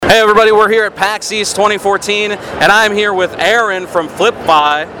Hey everybody, we're here at PAX East 2014, and I'm here with Aaron from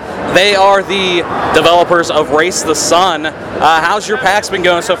FlipFi. They are the developers of Race the Sun. How's your PAX been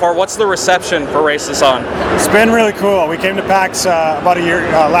going so far? What's the reception for Race the Sun? It's been really cool. We came to PAX about a year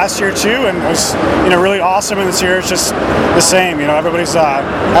last year too, and it was really awesome. And this year it's just the same. Everybody's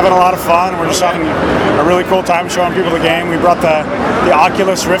having a lot of fun. We're just having a really cool time showing people the game. We brought the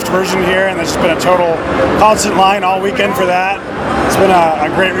Oculus Rift version here, and there's just been a total constant line all weekend for that. It's been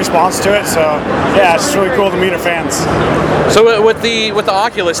a great response to it. So yeah, it's just really cool to meet our fans. So with the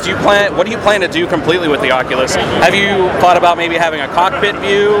Oculus, what do you plan to do completely with the Oculus? Have you thought about maybe having a cockpit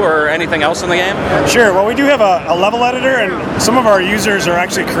view or anything else in the game? Sure. Well, we do have a level editor, and some of our users are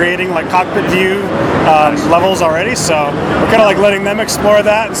actually creating like cockpit view levels already. So we're kind of like letting them explore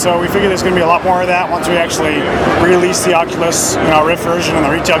that. And so we figure there's going to be a lot more of that once we actually release the Oculus Rift version and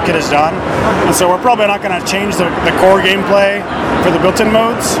the retail kit is done. And so we're probably not going to change the core gameplay for the built-in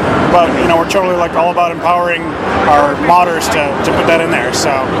modes, but we're totally like all about empowering our modders to put that in there. So,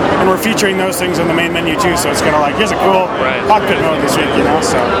 and we're featuring those things in the main menu too. So it's kind of like, here's a cool cockpit mode this week,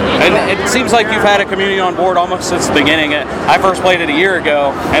 So. And it seems like you've had a community on board almost since the beginning. I first played it a year ago,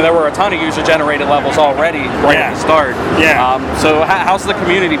 and there were a ton of user-generated levels already at the start. Yeah. So how's the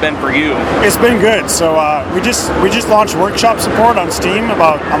community been for you? It's been good. So we just launched workshop support on Steam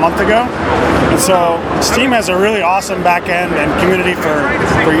about a month ago, and so Steam has a really awesome back end and community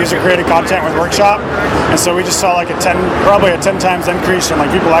for user-created content with workshop. And so we just saw like probably a 10 times increase in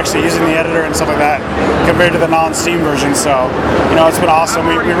like people actually using the editor and stuff like that compared to the non-Steam version. So it's been awesome.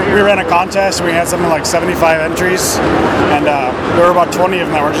 We ran a contest. We had something like 75 entries, and there were about 20 of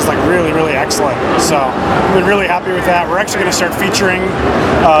them that were just like really, really excellent. So we've been really happy with that. We're actually going to start featuring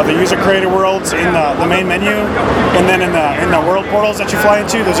the user-created worlds in the main menu, and then in the world portals that you fly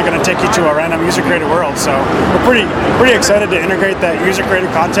into, those are going to take you to a random user-created world. So we're pretty excited to integrate that user-created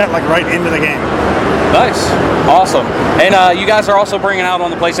content like right into the game. Nice, awesome. And you guys are also bringing out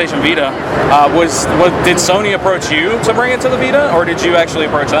on the PlayStation Vita. Did Sony approach you to bring it to the Vita, or did you actually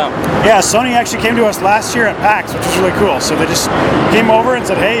approach them? Yeah, Sony actually came to us last year at PAX, which was really cool. So they just came over and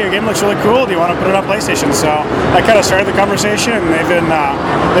said, "Hey, your game looks really cool. Do you want to put it on PlayStation?" So that kind of started the conversation, and they've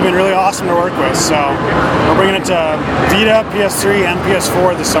been really awesome to work with. So we're bringing it to Vita, PS3, and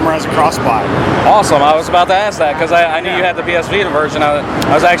PS4 this summer as a cross-buy. Awesome. I was about to ask that because I knew you had the PS Vita version. I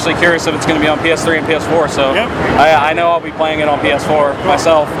was actually curious if it's going to be on PS3 and PS4. So yep. I know I'll be playing it on PS4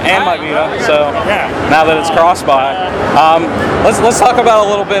 myself and my Vita. So now that it's cross-buy, let's talk about a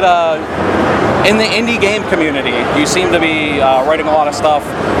little bit. In the indie game community, you seem to be writing a lot of stuff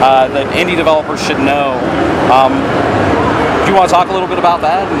that indie developers should know. Do you want to talk a little bit about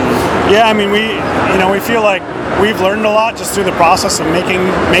that? Yeah, I mean, we feel like we've learned a lot just through the process of making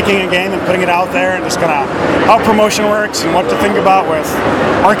a game and putting it out there, and just kind of how promotion works and what to think about with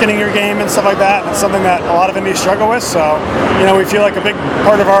marketing your game and stuff like that. That's something that a lot of indies struggle with. So, we feel like a big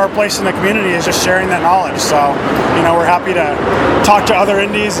part of our place in the community is just sharing that knowledge. So, we're happy to talk to other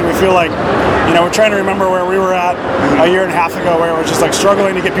indies, and we feel like, we're trying to remember where we were at a year and a half ago, where we're just like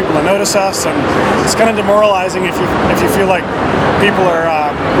struggling to get people to notice us, and it's kind of demoralizing if you feel like people are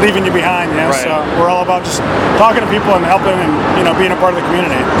leaving you behind. Right. So we're all about just talking to people and helping and being a part of the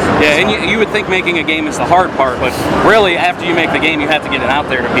community. Yeah, and you would think making a game is the hard part, but really after you make the game, you have to get it out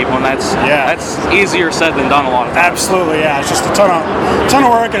there to people, and that's easier said than done a lot of times. Absolutely, yeah. It's just a ton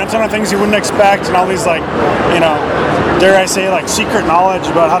of work and a ton of things you wouldn't expect, and all these dare I say like secret knowledge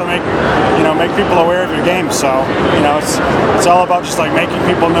about how to make people aware of your game. So it's all about just like making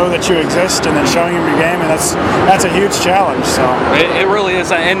people know that you exist and then showing them your game, and that's a huge challenge. So it really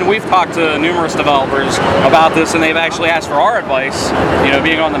is, and we've talked to numerous developers about this, and they've actually asked for our advice,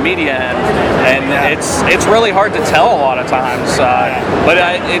 being on the media end, and it's really hard to tell a lot of times, but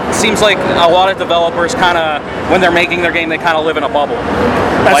it seems like a lot of developers kind of, when they're making their game, they kind of live in a bubble.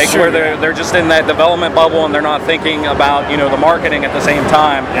 That's true, where they're just in that development bubble, and they're not thinking about the marketing at the same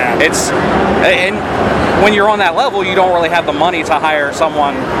time. And when you're on that level, you don't really have the money to hire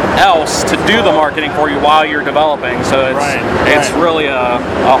someone else to do the marketing for you while you're developing. So it's really a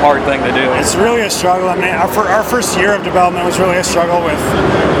hard thing to do. It's really a struggle. I mean, our first year of development was really a struggle with,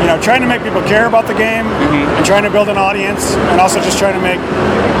 trying to make people care about the game and trying to build an audience, and also just trying to make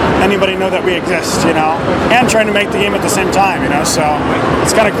anybody know that we exist, and trying to make the game at the same time, so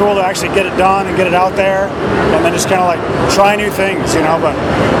it's kind of cool to actually get it done and get it out there, and then just kind of like try new things, but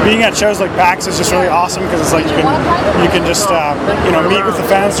being at shows like PAX is just really awesome because it's like you can just meet with the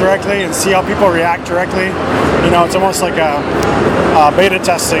fans directly and see how people react directly. It's almost like a beta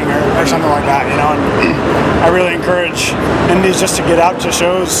testing or something like that, and I really encourage indies just to get out to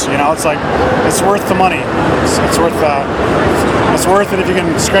shows. It's like it's worth the money. It's worth it if you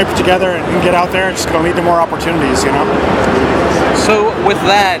can scrape it together and get out there. It's going to lead to more opportunities. So with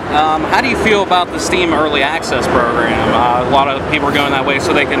that, how do you feel about the Steam Early Access program? A lot of people are going that way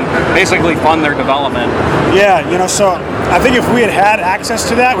so they can basically fund their development. Yeah, so I think if we had access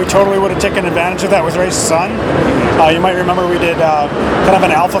to that, we totally would have taken advantage of that with Race the Sun. You might remember we did kind of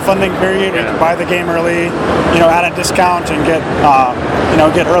an alpha funding period. We could buy the game early, at a discount and get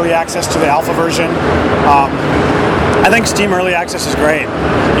early access to the alpha version. I think Steam Early Access is great.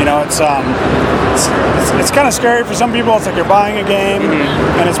 It's kind of scary for some people. It's like you're buying a game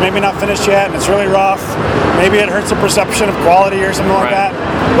and it's maybe not finished yet and it's really rough. Maybe it hurts the perception of quality or something like that.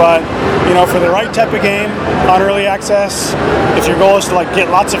 But for the right type of game on Early Access, if your goal is to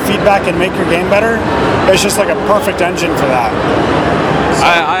get lots of feedback and make your game better, it's just like a perfect engine for that. So.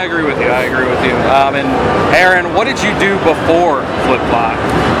 I agree with you. And Aaron, what did you do before Flipfly?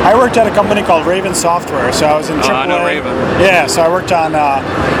 I worked at a company called Raven Software, so I was in AAA. I know Raven. Yeah, so I worked on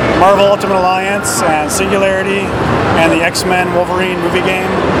Marvel Ultimate Alliance and Singularity and the X-Men Wolverine movie game,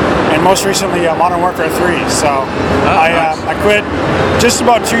 and most recently Modern Warfare 3. So I quit just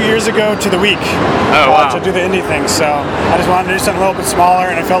about 2 years ago to the week to do the indie thing. So I just wanted to do something a little bit smaller,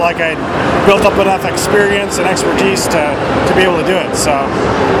 and I felt like I'd built up enough experience and expertise to be able to do it. So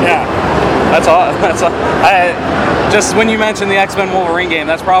yeah. That's all. Just when you mentioned the X-Men Wolverine game,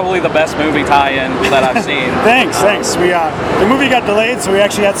 that's probably the best movie tie-in that I've seen. Thanks. The movie got delayed, so we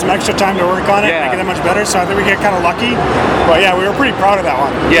actually had some extra time to work on it and make it that much better. So I think we get kind of lucky. But yeah, we were pretty proud of that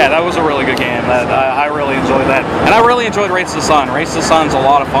one. Yeah, that was a really good game. I really enjoyed that, and I really enjoyed Race to the Sun. Race to the Sun's a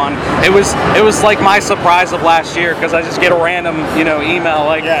lot of fun. It was like my surprise of last year because I just get a random email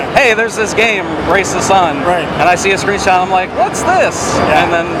like, hey, there's this game, Race to the Sun, and I see a screenshot. I'm like, what's this?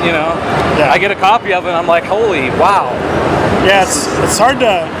 And then I get a copy of it and I'm like, holy wow. Yeah, it's hard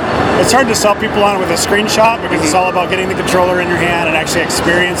to sell people on it with a screenshot because it's all about getting the controller in your hand and actually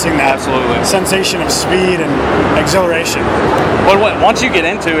experiencing that sensation of speed and exhilaration. But once you get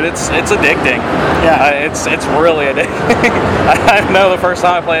into it, it's addicting. Yeah, it's really addicting. I know the first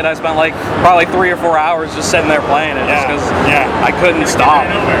time I played, I spent like probably 3 or 4 hours just sitting there playing it just because I couldn't stop.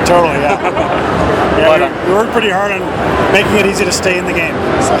 Totally, we worked pretty hard on making it easy to stay in the game.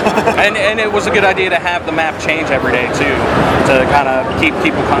 And it was a good idea to have the map change every day too, to kind of keep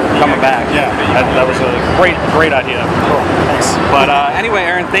people coming back. Yeah, that was a great idea. Cool, thanks. But anyway,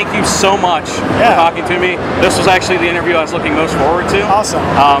 Aaron, thank you so much for talking to me. This was actually the interview I was looking most forward to. Awesome.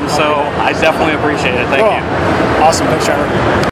 So I definitely appreciate it. Thank you. Awesome. Thanks, Trevor.